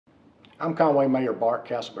I'm Conway Mayor Bart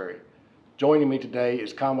Castleberry. Joining me today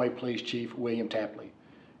is Conway Police Chief William Tapley.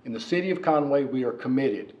 In the City of Conway, we are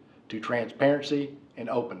committed to transparency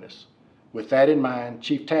and openness. With that in mind,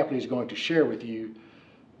 Chief Tapley is going to share with you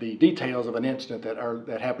the details of an incident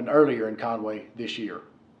that happened earlier in Conway this year.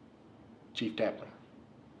 Chief Tapley.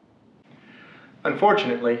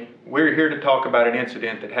 Unfortunately, we're here to talk about an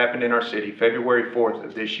incident that happened in our city February 4th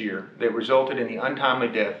of this year that resulted in the untimely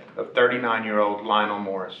death of 39-year-old Lionel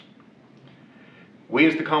Morris. We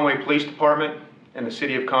as the Conway Police Department and the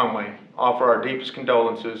City of Conway offer our deepest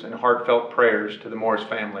condolences and heartfelt prayers to the Morris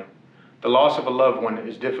family. The loss of a loved one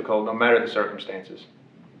is difficult no matter the circumstances.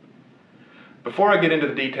 Before I get into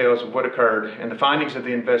the details of what occurred and the findings of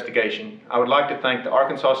the investigation, I would like to thank the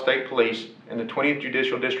Arkansas State Police and the 20th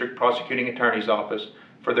Judicial District Prosecuting Attorney's Office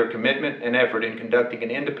for their commitment and effort in conducting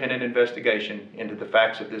an independent investigation into the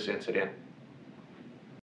facts of this incident.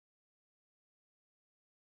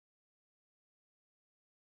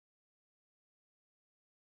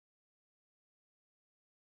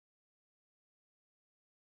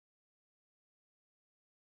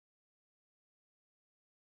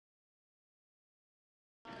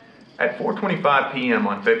 At 4:25 p.m.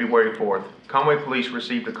 on February 4th, Conway Police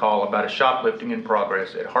received a call about a shoplifting in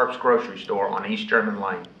progress at Harp's grocery store on East German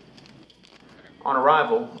Lane. On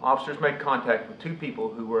arrival, officers made contact with two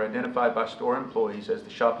people who were identified by store employees as the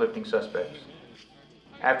shoplifting suspects.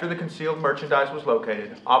 After the concealed merchandise was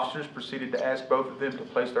located, officers proceeded to ask both of them to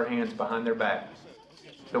place their hands behind their back.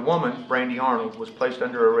 The woman, Brandy Arnold, was placed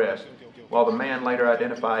under arrest, while the man, later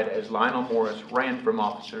identified as Lionel Morris, ran from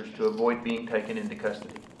officers to avoid being taken into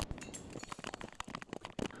custody.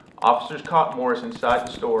 Officers caught Morris inside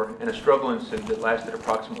the store and a struggle ensued that lasted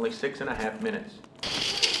approximately 6.5 minutes.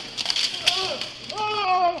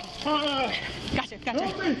 Gotcha.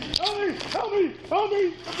 Help me! Help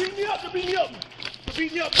me! Beat me up! Stop! Okay,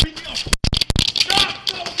 you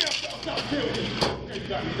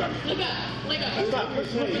got me. Let go. Stop.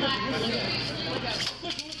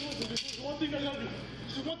 One thing I gotta do.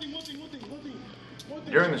 One thing.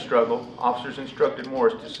 During the struggle, officers instructed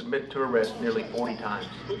Morris to submit to arrest nearly 40 times.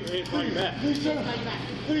 Put your hands behind your back. Please, sir.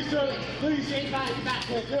 Okay.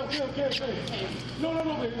 No. One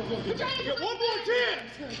more chance.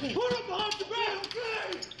 Put him behind the back,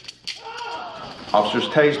 okay? Officers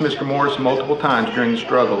tased Mr. Morris multiple times during the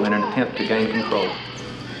struggle in an attempt to gain control.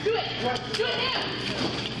 Do it now!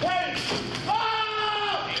 Hey!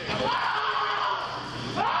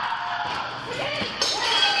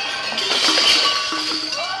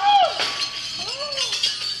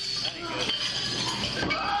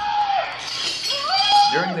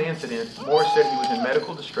 During the incident, Morris said he was in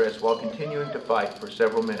medical distress while continuing to fight for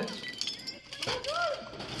several minutes.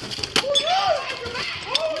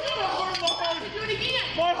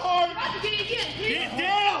 My heart! Get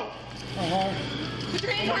down! Put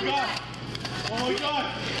your hands behind your back. Oh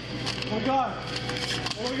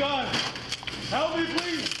my God! Help me,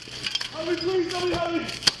 please! Help me!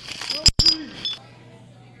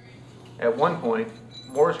 At one point,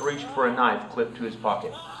 Morris reached for a knife clipped to his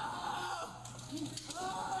pocket.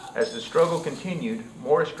 As the struggle continued,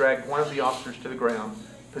 Morris dragged one of the officers to the ground,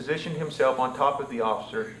 positioned himself on top of the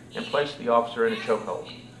officer, and placed the officer in a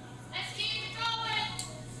chokehold.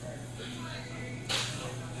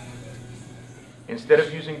 Instead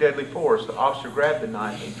of using deadly force, the officer grabbed the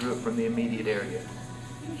knife and drew it from the immediate area.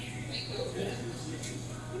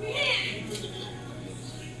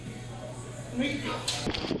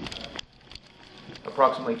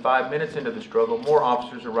 Approximately 5 minutes into the struggle, more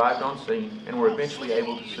officers arrived on scene and were eventually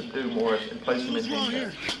able to subdue Morris and place him in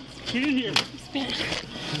handcuffs. Get in here!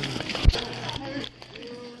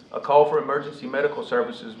 A call for emergency medical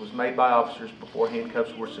services was made by officers before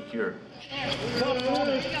handcuffs were secured.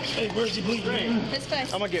 Hey, where's he bleeding? His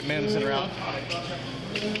face. I'm gonna get Madison around.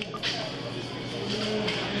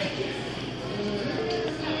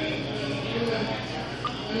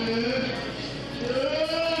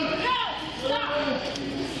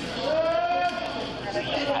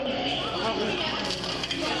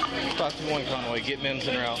 Stop to one, Conway. Get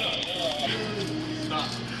Madison around.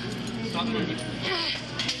 Stop moving.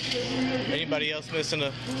 Anybody else missing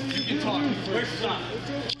a? You can talk. Where's stop?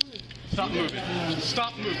 Stop moving.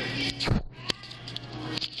 Stop moving.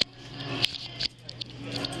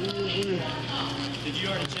 Did you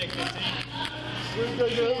already check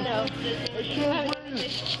 15? No.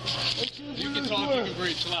 You can talk, you can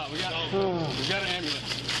breathe. Chill out. We got an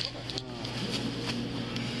ambulance.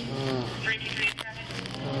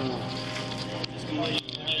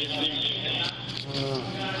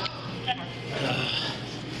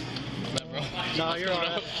 No, you're all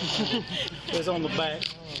right. It was on the back.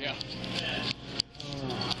 Yeah.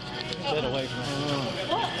 Get away from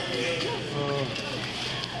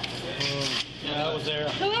Yeah, that was there.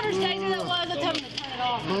 Whoever's taser that was, I told him to turn it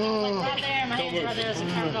off. Like right there, my hand's right there, so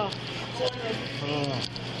turn it off.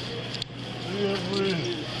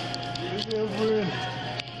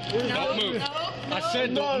 Don't move. No. I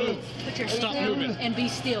said don't move. Put your Stop head down moving. and be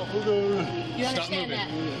still. You Stop understand moving. that?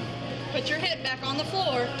 Put your head back on the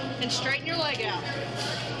floor and straighten your leg out.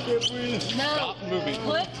 No. Stop moving.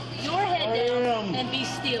 Put your head down and be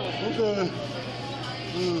still.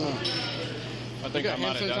 I think I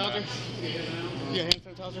might have done that. You got hand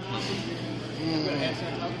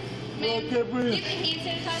sanitizer? Ma'am, give me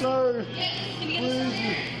hand sanitizer. Yeah, can you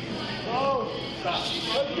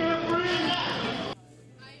get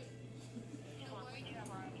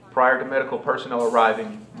Prior to medical personnel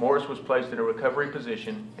arriving, Morris was placed in a recovery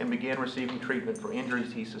position and began receiving treatment for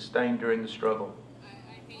injuries he sustained during the struggle.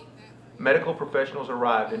 Medical professionals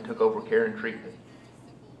arrived and took over care and treatment.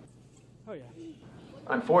 Oh, yeah.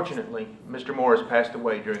 Unfortunately, Mr. Morris passed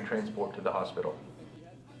away during transport to the hospital.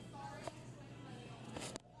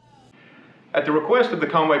 At the request of the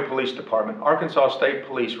Conway Police Department, Arkansas State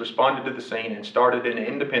Police responded to the scene and started an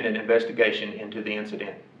independent investigation into the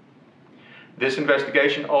incident. This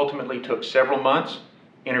investigation ultimately took several months,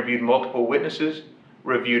 interviewed multiple witnesses,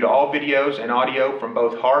 reviewed all videos and audio from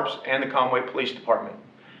both Harps and the Conway Police Department,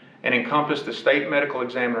 and encompassed the state medical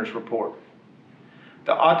examiner's report.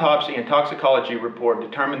 The autopsy and toxicology report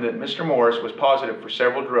determined that Mr. Morris was positive for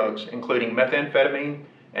several drugs, including methamphetamine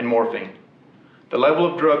and morphine. The level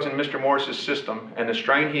of drugs in Mr. Morris's system and the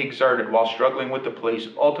strain he exerted while struggling with the police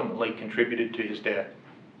ultimately contributed to his death.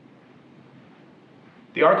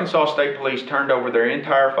 The Arkansas State Police turned over their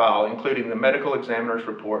entire file, including the medical examiner's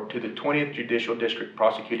report, to the 20th Judicial District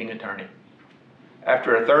Prosecuting Attorney.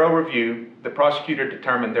 After a thorough review, the prosecutor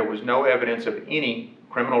determined there was no evidence of any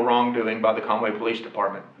criminal wrongdoing by the Conway Police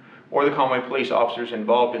Department or the Conway police officers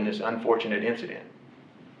involved in this unfortunate incident.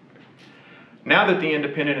 Now that the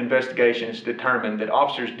independent investigation has determined that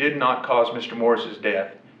officers did not cause Mr. Morris's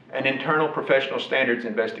death, an internal professional standards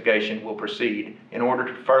investigation will proceed in order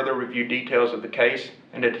to further review details of the case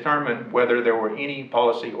and to determine whether there were any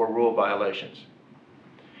policy or rule violations.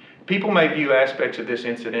 People may view aspects of this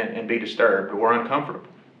incident and be disturbed or uncomfortable.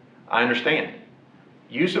 I understand.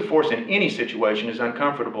 Use of force in any situation is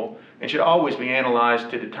uncomfortable and should always be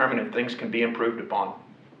analyzed to determine if things can be improved upon.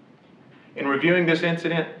 In reviewing this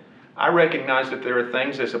incident, I recognize that there are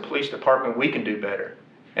things as a police department we can do better,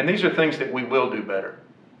 and these are things that we will do better.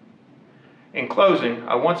 In closing,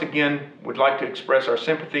 I once again would like to express our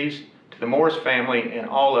sympathies to the Morris family and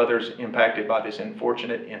all others impacted by this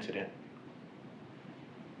unfortunate incident.